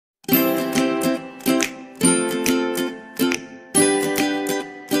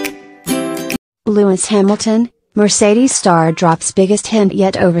Lewis Hamilton, Mercedes star drops biggest hint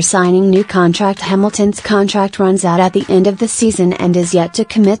yet over signing new contract. Hamilton's contract runs out at the end of the season and is yet to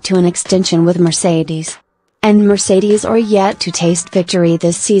commit to an extension with Mercedes. And Mercedes are yet to taste victory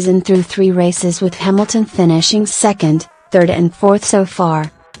this season through 3 races, with Hamilton finishing second, third and fourth so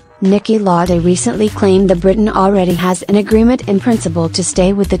far. Niki Lauda recently claimed the Briton already has an agreement in principle to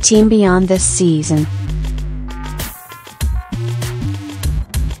stay with the team beyond this season.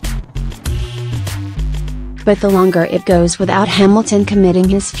 But the longer it goes without Hamilton committing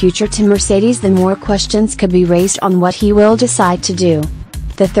his future to Mercedes, the more questions could be raised on what he will decide to do.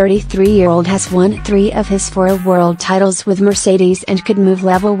 The 33-year-old has won 3 of his 4 world titles with Mercedes and could move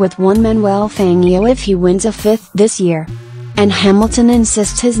level with Juan Manuel Fangio if he wins a 5th this year. And Hamilton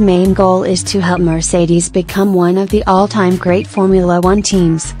insists his main goal is to help Mercedes become one of the all-time great Formula One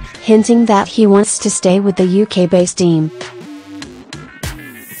teams, hinting that he wants to stay with the UK-based team.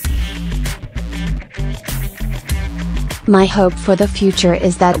 My hope for the future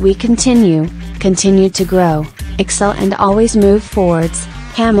is that we continue to grow, excel and always move forwards,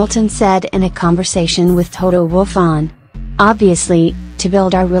 Hamilton said in a conversation with Toto Wolff. Obviously, to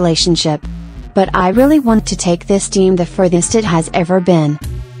build our relationship. But I really want to take this team the furthest it has ever been.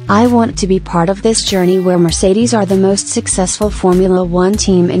 I want to be part of this journey where Mercedes are the most successful Formula One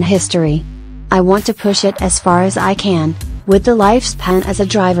team in history. I want to push it as far as I can, with the lifespan as a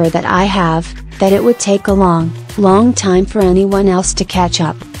driver that I have, that it would take a long time for anyone else to catch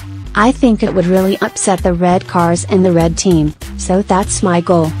up. I think it would really upset the red cars and the red team, so that's my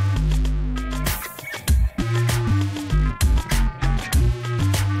goal.